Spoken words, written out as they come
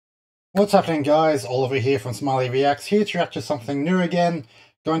What's happening, guys? Oliver here from Smillie Reacts, here to react to something new again.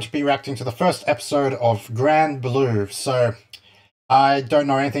 Going to be reacting to the first episode of Grand Blue. So, I don't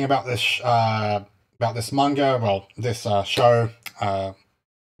know anything about this manga, well, this show,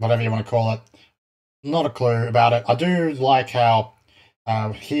 whatever you want to call it. Not a clue about it. I do like how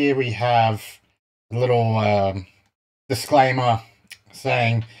here we have a little disclaimer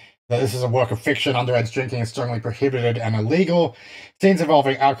saying that this is a work of fiction. Underage drinking is strongly prohibited and illegal. Scenes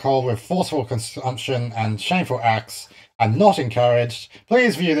involving alcohol with forceful consumption and shameful acts are not encouraged.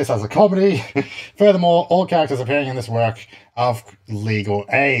 Please view this as a comedy. Furthermore, all characters appearing in this work are of legal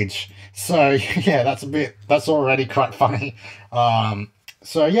age. So yeah, that's already quite funny.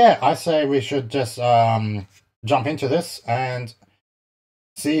 So yeah, I say we should just jump into this and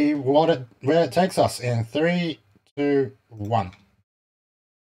see where it takes us in 3, 2, 1.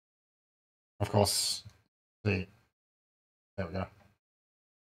 Of course, there we go.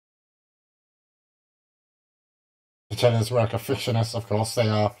 Pretenders work of fictionists, of course, they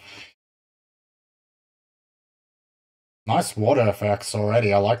are. Nice water effects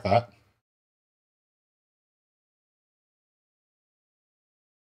already, I like that.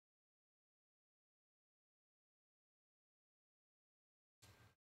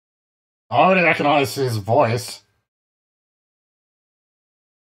 I already recognize his voice.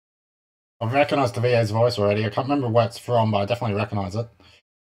 I've recognized the VA's voice already. I can't remember where it's from, but I definitely recognize it.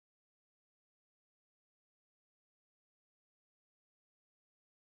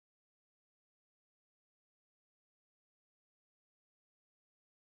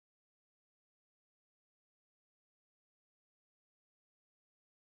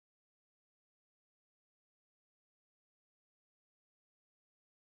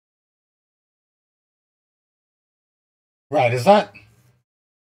 Right, is that...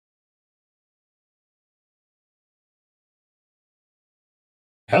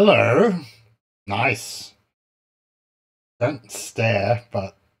 Hello? Nice. Don't stare,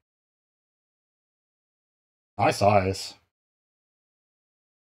 but... Nice eyes.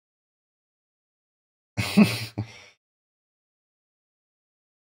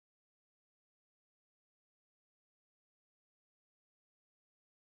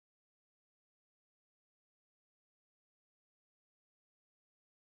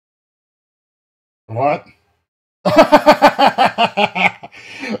 What?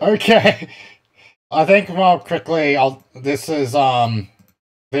 Okay. I think, well, quickly, this is, the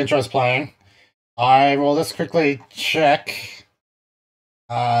intro's playing. I will just quickly check,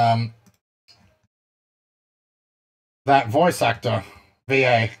 that voice actor,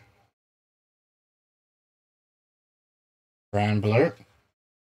 VA. Grand Blue.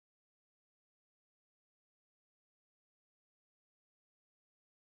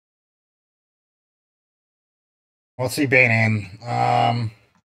 What's he been in?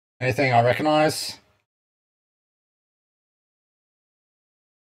 Anything I recognize?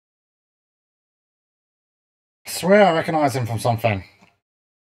 I swear I recognize him from something.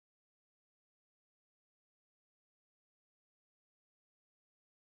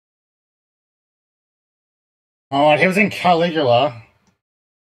 Oh, he was in Caligula.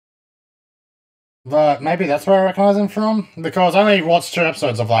 But maybe that's where I recognize him from? Because I only watched 2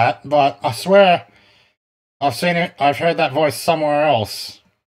 episodes of that, but I swear I've seen it, I've heard that voice somewhere else.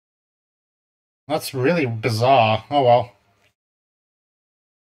 That's really bizarre. Oh well.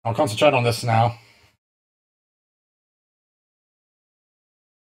 I'll concentrate on this now.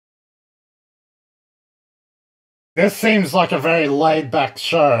 This seems like a very laid-back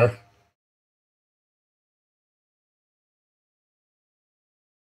show.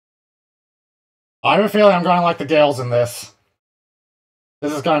 I have a feeling I'm going to like the girls in this.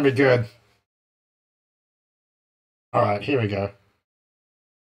 This is going to be good. Alright, here we go.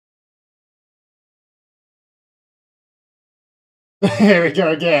 Here we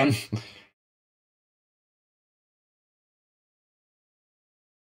go again.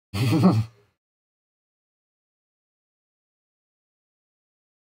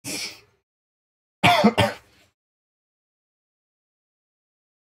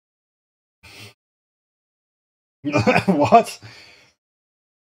 What?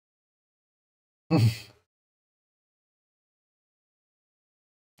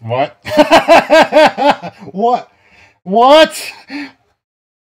 What? What? What?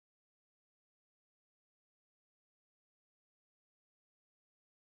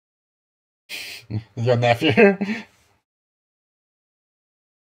 Your nephew?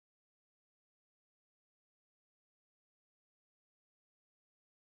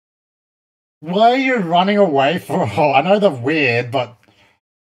 Why are you running away for? Oh, I know they're weird, but...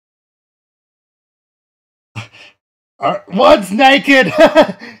 What's naked?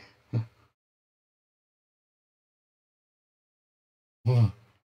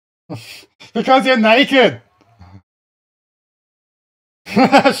 Because you're naked!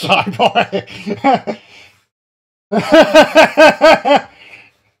 Shy boy!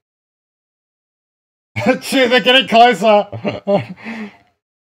 Shit, they're getting closer!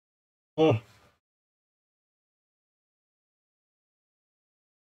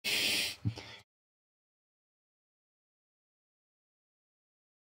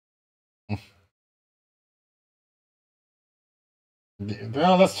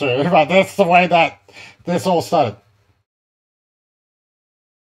 Yeah, that's true, but that's the way that this all started.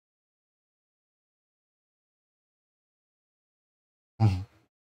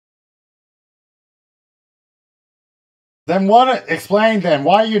 Then what? Explain then.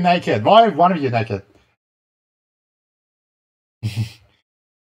 Why are you naked? Why are one of you naked?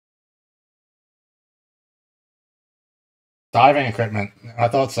 Diving equipment. I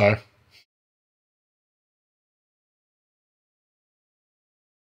thought so.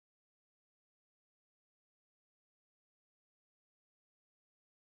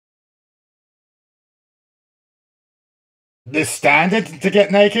 This standard to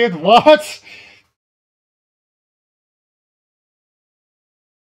get naked? What?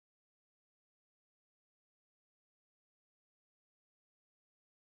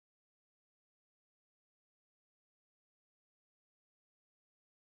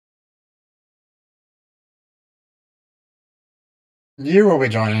 You will be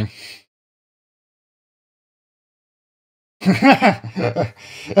joining.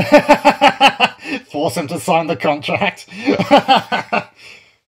 Force him to sign the contract.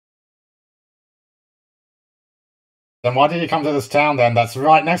 Then why did you come to this town then? That's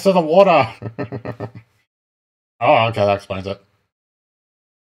right next to the water. Oh, okay, that explains it.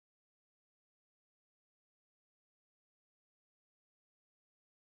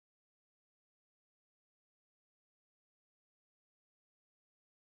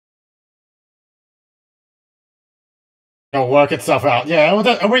 It'll work itself out. Yeah,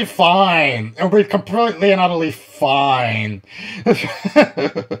 it'll be fine. It'll be completely and utterly fine.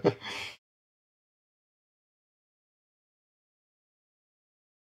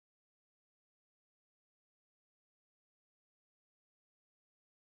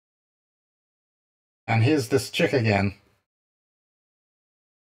 And here's this chick again.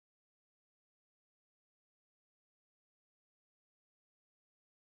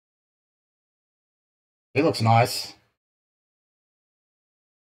 He looks nice.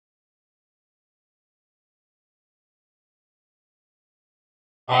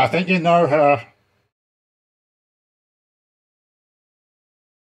 I think you know her.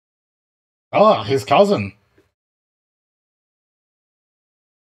 Oh, his cousin.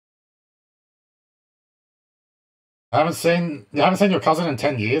 You haven't seen your cousin in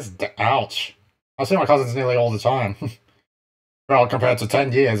 10 years? Ouch. I see my cousins nearly all the time. Well, compared to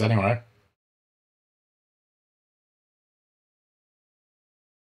 10 years, anyway.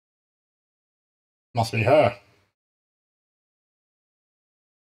 Must be her.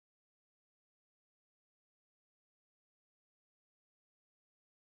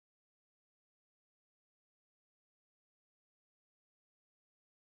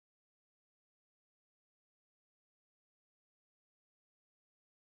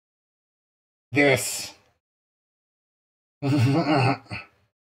 This. I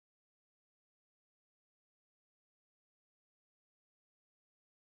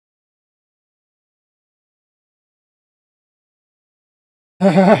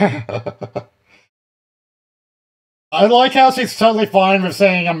like how she's totally fine with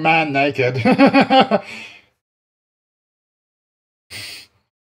seeing a man naked.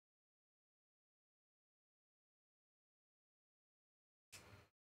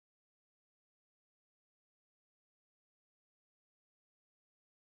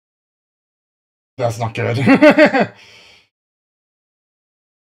 That's not good.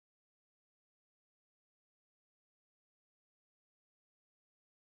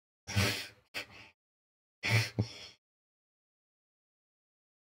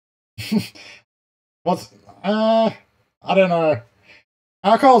 What's... I don't know.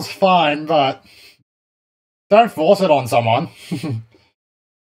 Alcohol's fine, but... don't force it on someone.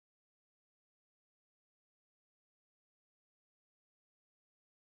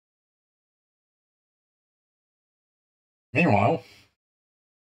 Meanwhile...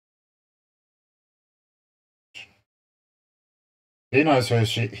 he knows who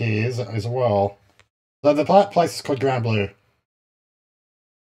he is as well. So the place is called Grand Blue.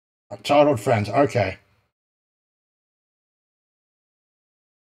 Childhood friends, okay.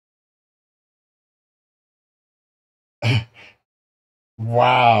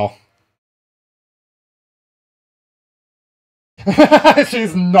 Wow.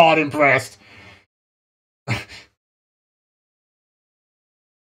 She's not impressed.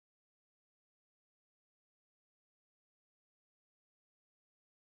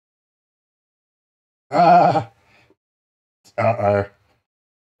 Uh, uh-oh.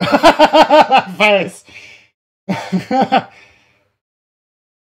 That face!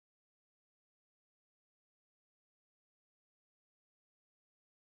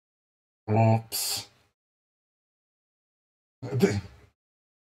 Oops.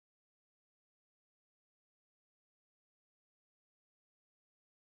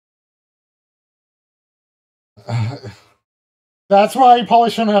 That's why you probably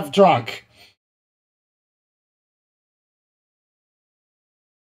shouldn't have drunk.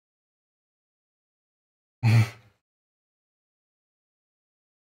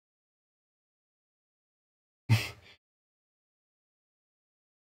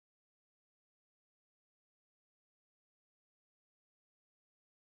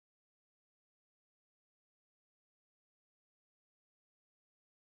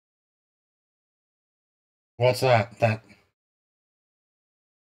 What's that? That.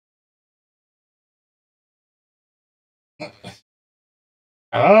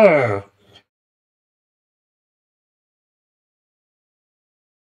 Oh.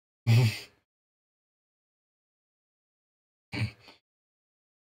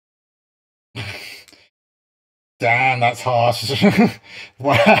 Damn, that's harsh.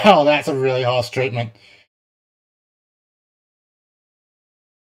 Wow, that's a really harsh treatment.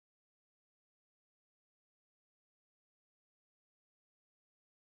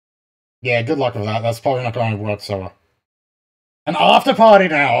 Yeah, good luck with that. That's probably not going to work so well. An after party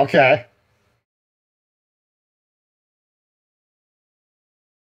now, okay.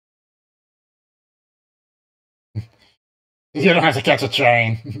 You don't have to catch a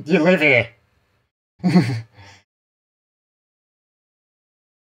train. You live here.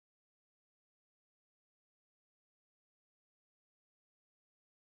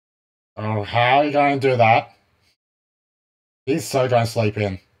 Oh, how are you going to do that? He's so going to sleep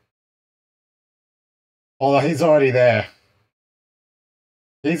in. Although he's already there.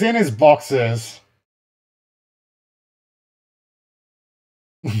 He's in his boxes.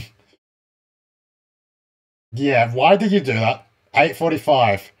 Yeah, why did you do that?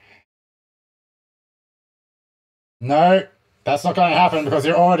 8:45. No, that's not going to happen because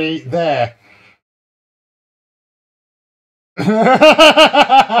you're already there.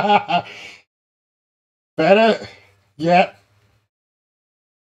 Better. Yep.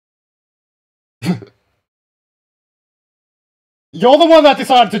 You're the one that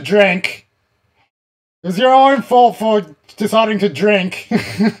decided to drink. It's your own fault for deciding to drink.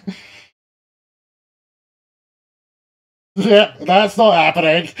 Yep, that's not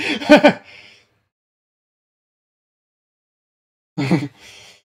happening.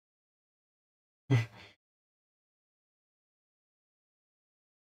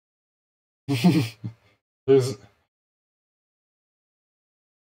 There's...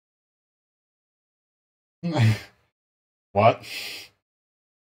 What?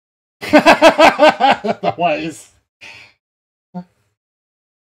 The ways.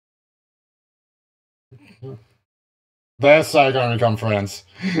 They're so going to become friends.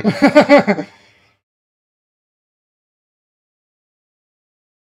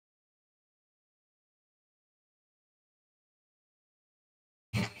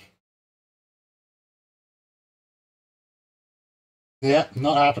 Yeah,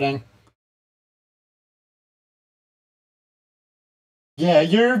 not happening. Yeah,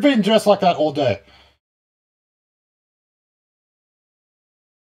 you've been dressed like that all day.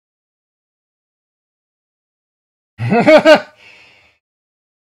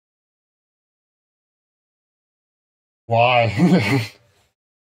 Why?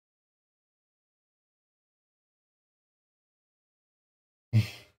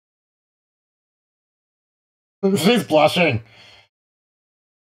 She's blushing.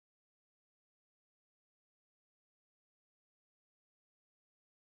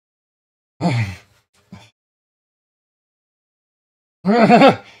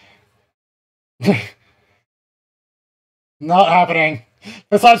 Not happening.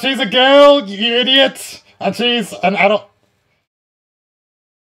 Besides, she's a girl, you idiot! And she's an adult.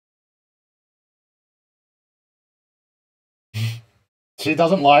 She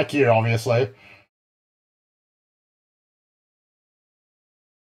doesn't like you, obviously.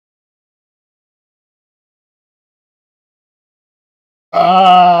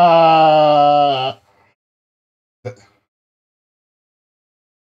 Uh...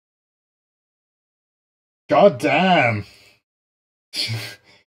 God damn.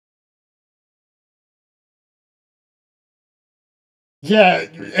 Yeah,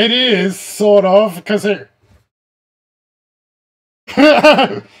 it is, sort of, because it...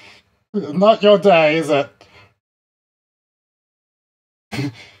 Not your day, is it?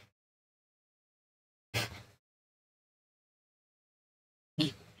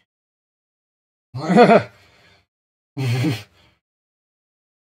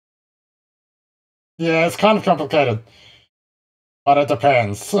 Yeah, it's kind of complicated. But it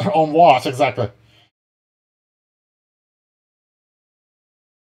depends. On what, exactly?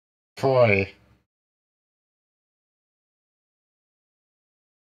 Koi.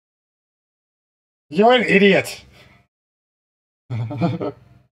 You're an idiot!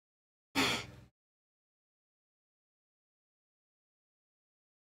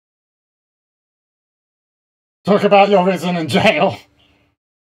 Talk about your reason in jail.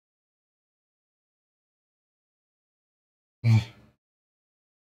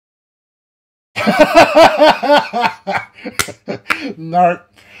 Nope.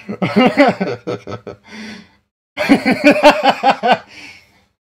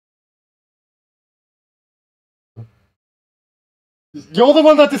 You're the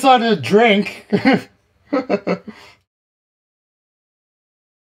one that decided to drink.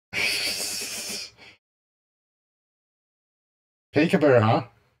 Peekaboo, huh?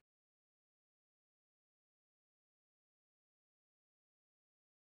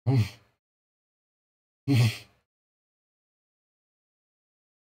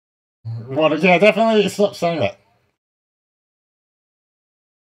 Well, yeah, definitely stop saying that.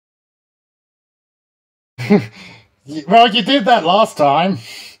 Well, you did that last time.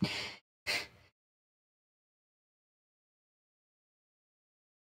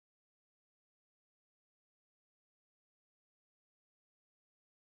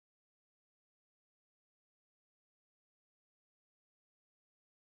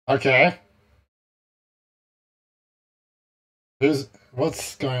 Okay.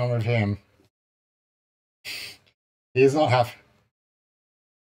 What's going on with him? He's not happy.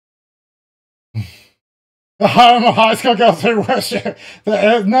 High school girls who worship.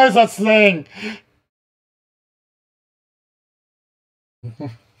 There's no such thing.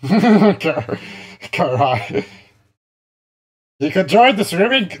 Go right. You could join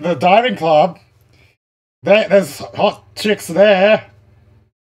the diving club. There's hot chicks there.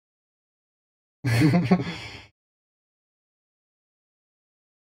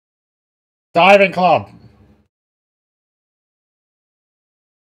 Diving club.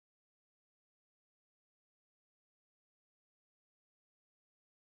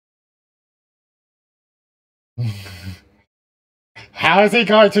 How is he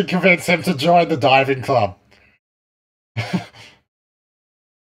going to convince him to join the diving club?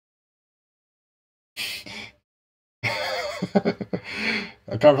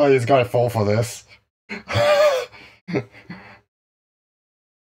 I can't believe he's going to fall for this.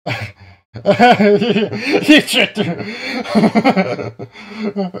 You tricked him.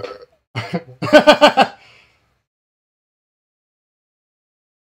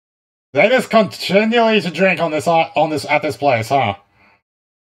 They just continually to drink on this at this place, huh?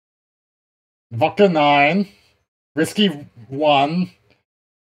 Vodka 9, whiskey 1.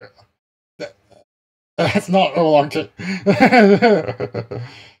 That's not a long time.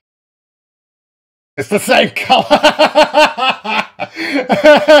 It's the same color.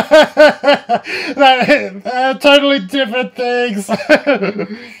 They're totally different things.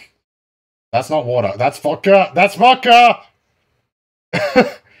 That's not water. That's vodka. That's vodka.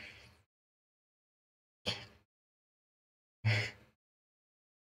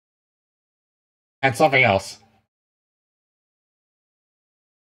 And something else.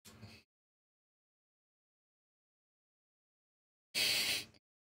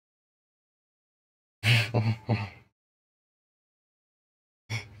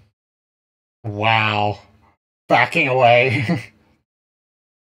 Wow. Backing away.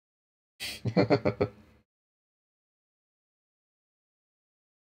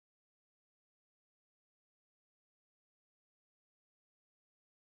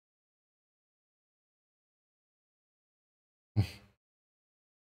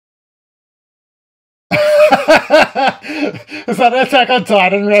 Is that an Attack on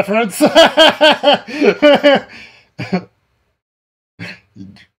Titan reference?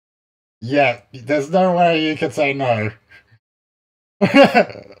 Yeah, there's no way you can say no.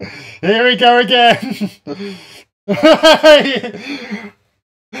 Here we go again.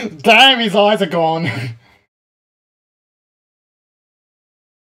 Damn, his eyes are gone.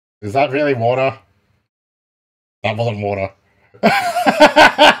 Is that really water? That wasn't water.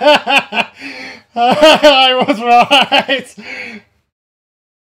 I was right.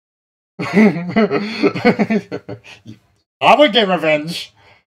 I would get revenge.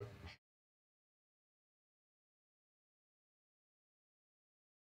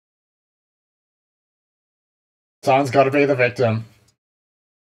 Someone's got to be the victim.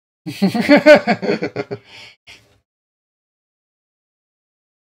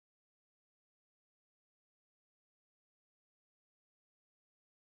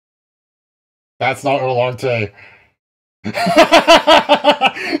 That's not oolong tea.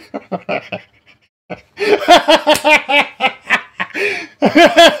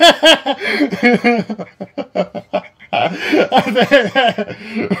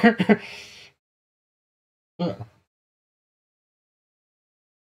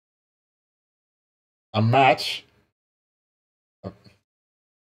 A match? A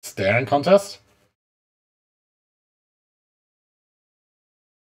staring contest?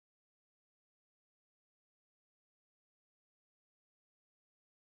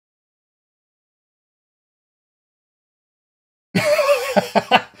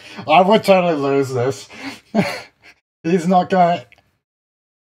 I would totally lose this. He's not going.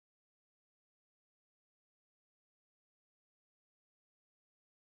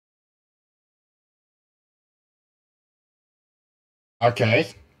 Okay.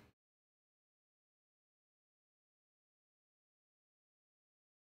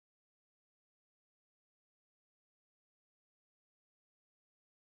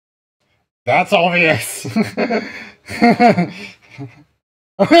 That's obvious.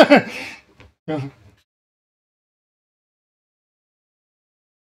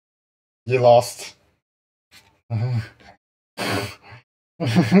 You lost.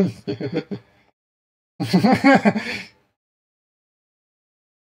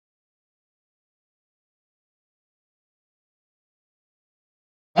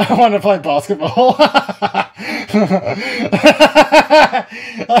 I want to play basketball.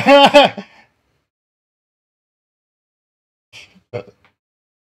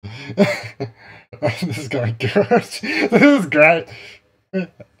 This is going good. This is great.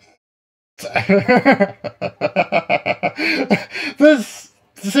 This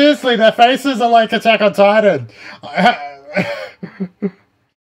seriously, their faces are like Attack on Titan.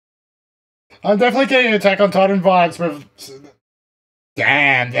 I'm definitely getting Attack on Titan vibes with.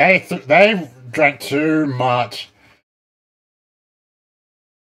 Damn, they drank too much.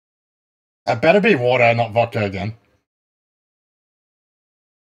 It better be water, not vodka again.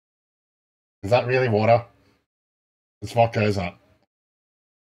 Is that really water? It's vodka, isn't it?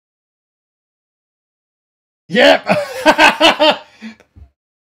 Yep!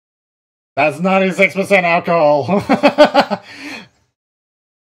 That's 96% alcohol.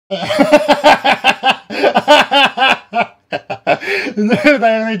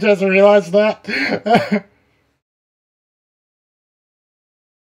 They only just realized that.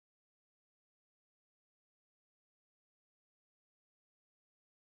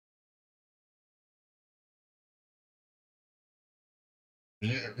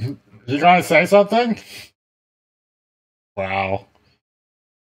 You trying to say something? Wow.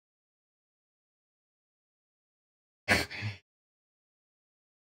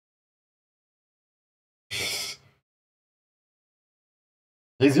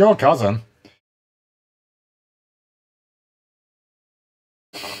 He's your cousin.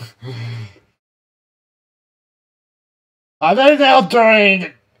 Are they now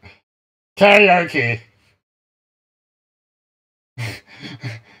doing karaoke?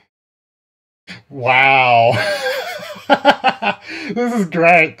 Wow. This is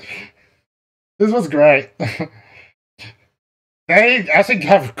great. This was great. They actually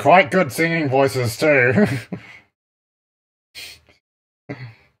have quite good singing voices too.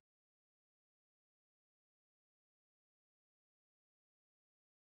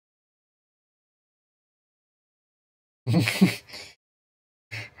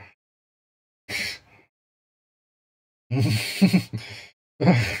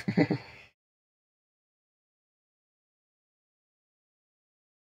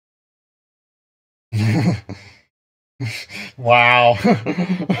 Wow.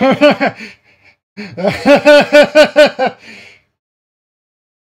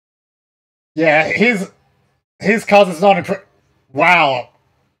 Yeah, his cousin's not impressed. Wow.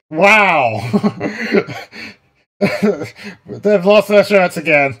 Wow. They've lost their shirts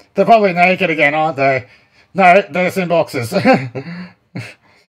again. They're probably naked again, aren't they? No, they're just in boxes.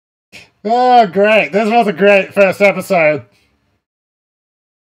 Oh, great. This was a great first episode.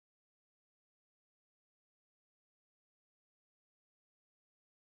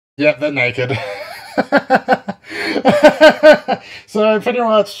 Yep, they're naked. So pretty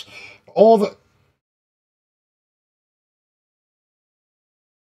much all the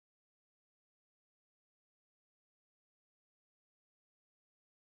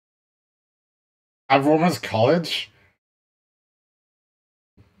At Women's College?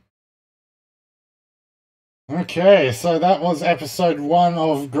 Okay, so that was episode 1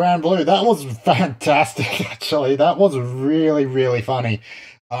 of Grand Blue. That was fantastic, actually. That was really, really funny.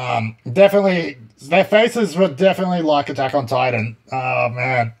 Definitely, their faces were definitely like Attack on Titan. Oh,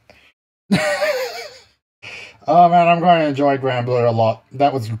 man. Oh, man, I'm going to enjoy Grand Blue a lot.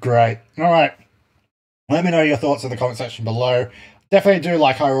 That was great. All right. Let me know your thoughts in the comment section below. Definitely do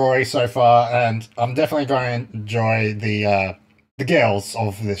like Hyrori so far, and I'm definitely going to enjoy the girls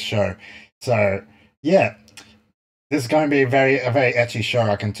of this show. So, yeah. This is going to be a very ecchi show,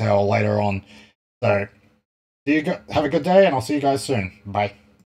 I can tell later on. So, have a good day, and I'll see you guys soon. Bye.